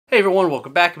Hey everyone,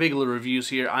 welcome back to Bigelow Reviews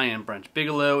here. I am Brent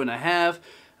Bigelow, and I have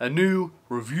a new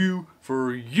review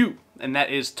for you. And that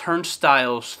is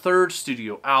Turnstile's third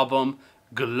studio album,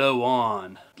 Glow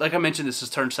On. Like I mentioned, this is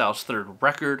Turnstile's third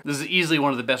record. This is easily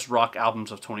one of the best rock albums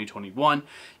of 2021.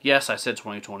 Yes, I said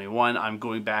 2021. I'm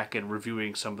going back and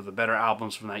reviewing some of the better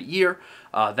albums from that year.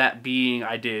 That being,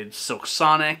 I did Silk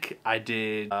Sonic, I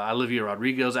did Olivia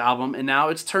Rodrigo's album, and now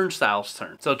it's Turnstile's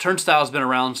turn. So Turnstile's been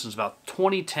around since about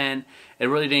 2010. It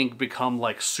really didn't become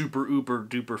like super uber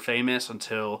duper famous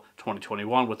until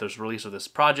 2021 with the release of this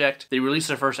project. They released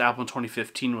their first album in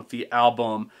 2015 with the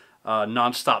album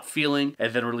Non-Stop Feeling,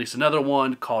 and then released another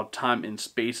one called Time and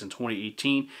Space in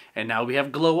 2018, and now we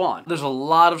have Glow On. There's a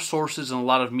lot of sources and a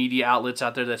lot of media outlets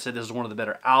out there that said this is one of the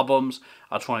better albums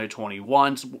of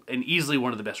 2021 and easily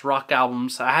one of the best rock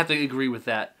albums. I have to agree with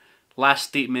that last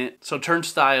statement. So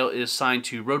Turnstile is signed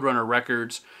to Roadrunner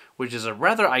Records, which is a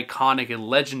rather iconic and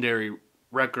legendary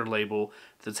record label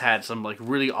that's had some like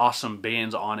really awesome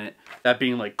bands on it. That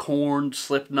being like Korn,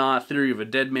 Slipknot, Theory of a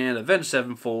Dead Man, Avenged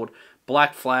Sevenfold,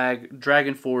 Black Flag,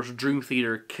 Dragon Force, Dream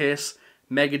Theater, Kiss,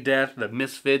 Megadeth, The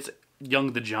Misfits,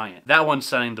 Young the Giant. That one's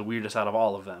sounding the weirdest out of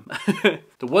all of them.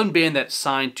 The one band that's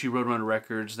signed to Roadrunner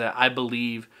Records that I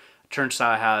believe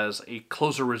Turnstile has a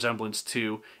closer resemblance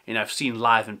to, and I've seen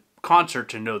live in concert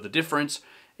to know the difference,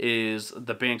 is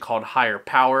the band called Higher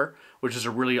Power, which is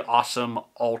a really awesome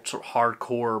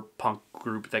alt-hardcore punk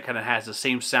group that kind of has the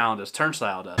same sound as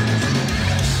Turnstile does.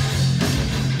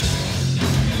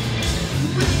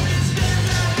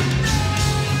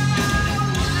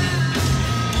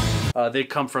 They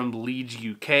come from Leeds,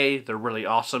 UK. They're really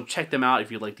awesome. Check them out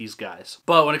if you like these guys.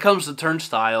 But when it comes to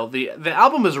Turnstile, the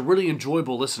album is a really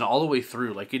enjoyable listen all the way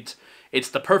through. Like it's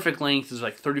the perfect length. It's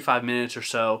like 35 minutes or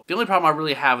so. The only problem I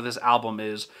really have with this album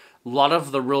is a lot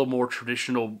of the real more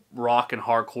traditional rock and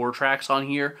hardcore tracks on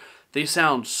here, they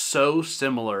sound so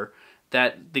similar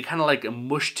that they kind of like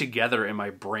mush together in my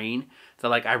brain that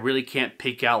like I really can't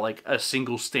pick out like a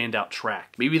single standout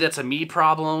track. Maybe that's a me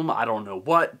problem, I don't know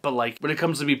what, but like when it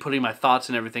comes to me putting my thoughts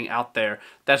and everything out there,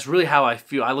 that's really how I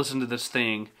feel. I listened to this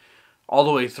thing all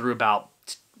the way through about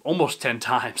almost 10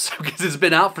 times because it's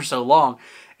been out for so long,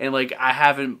 and like I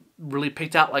haven't really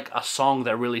picked out like a song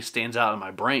that really stands out in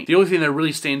my brain. The only thing that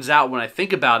really stands out when I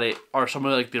think about it are some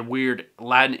of like the weird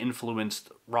Latin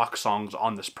influenced rock songs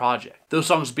on this project. Those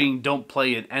songs being Don't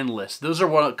Play and Endless. Those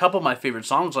are a couple of my favorite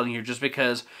songs on here just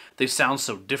because they sound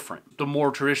so different. The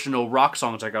more traditional rock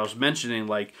songs like I was mentioning,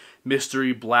 like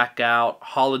Mystery, Blackout,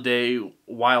 Holiday,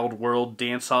 Wild World,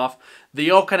 Dance Off, they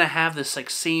all kind of have this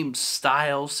like same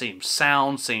style, same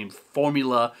sound, same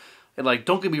formula. And like,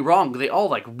 don't get me wrong, they all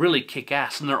like really kick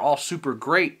ass and they're all super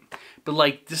great. But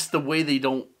like, just the way they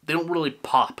don't really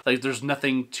pop. Like, there's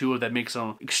nothing to it that makes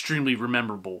them extremely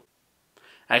rememberable.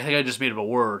 I think I just made up a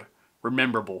word,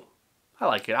 rememberable. I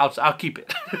like it. I'll keep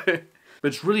it. But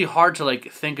it's really hard to like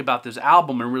think about this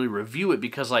album and really review it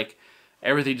because like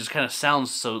everything just kind of sounds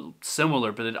so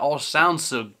similar, but it all sounds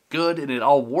so good and it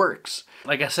all works.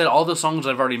 Like I said, all the songs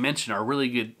I've already mentioned are really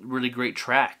good, really great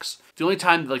tracks. The only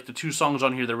time like the two songs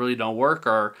on here that really don't work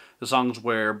are the songs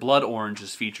where Blood Orange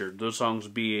is featured. Those songs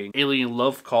being Alien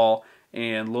Love Call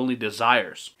and Lonely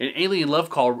Desires. And Alien Love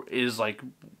Call is like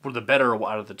the better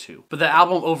out of the two. But the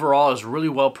album overall is really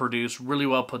well produced, really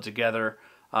well put together.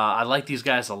 I like these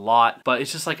guys a lot, but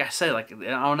it's just like I said, like, I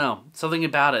don't know, something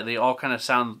about it, they all kind of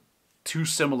sound too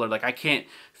similar. Like I can't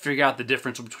figure out the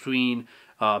difference between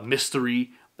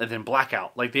Mystery and then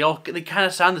Blackout. Like they kind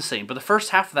of sound the same, but the first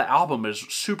half of the album is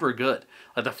super good.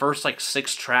 Like the first like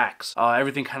 6 tracks,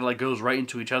 everything kind of like goes right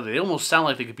into each other. They almost sound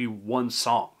like they could be one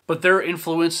song. But their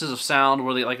influences of sound,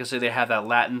 where they, like I say, they have that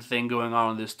Latin thing going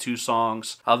on in these 2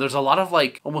 songs. There's a lot of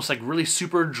like almost like really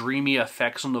super dreamy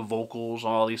effects on the vocals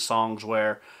on all these songs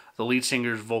where the lead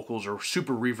singer's vocals are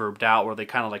super reverbed out, where they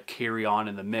kind of like carry on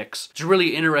in the mix. It's a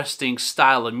really interesting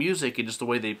style of music and just the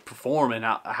way they perform and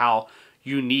how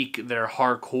unique their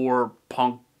hardcore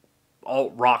punk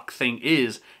alt-rock thing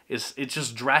is it's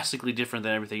just drastically different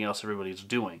than everything else everybody's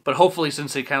doing. But hopefully,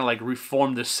 since they kind of like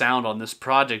reformed the sound on this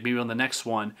project, maybe on the next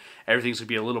one, everything's gonna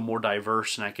be a little more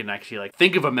diverse and I can actually like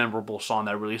think of a memorable song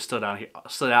that really stood out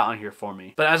on here for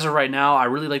me. But as of right now, I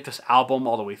really like this album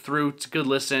all the way through. It's a good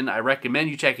listen. I recommend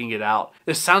you checking it out.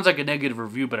 This sounds like a negative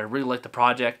review, but I really like the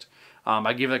project.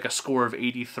 I give it like a score of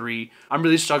 83. I'm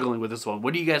really struggling with this one.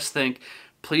 What do you guys think?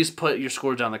 Please put your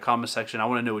scores down in the comment section. I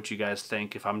want to know what you guys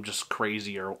think, if I'm just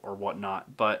crazy or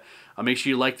whatnot. But make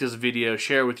sure you like this video,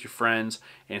 share it with your friends,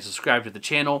 and subscribe to the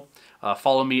channel.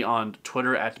 Follow me on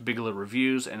Twitter at Bigelow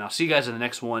Reviews, and I'll see you guys in the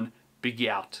next one. Biggie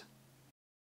out.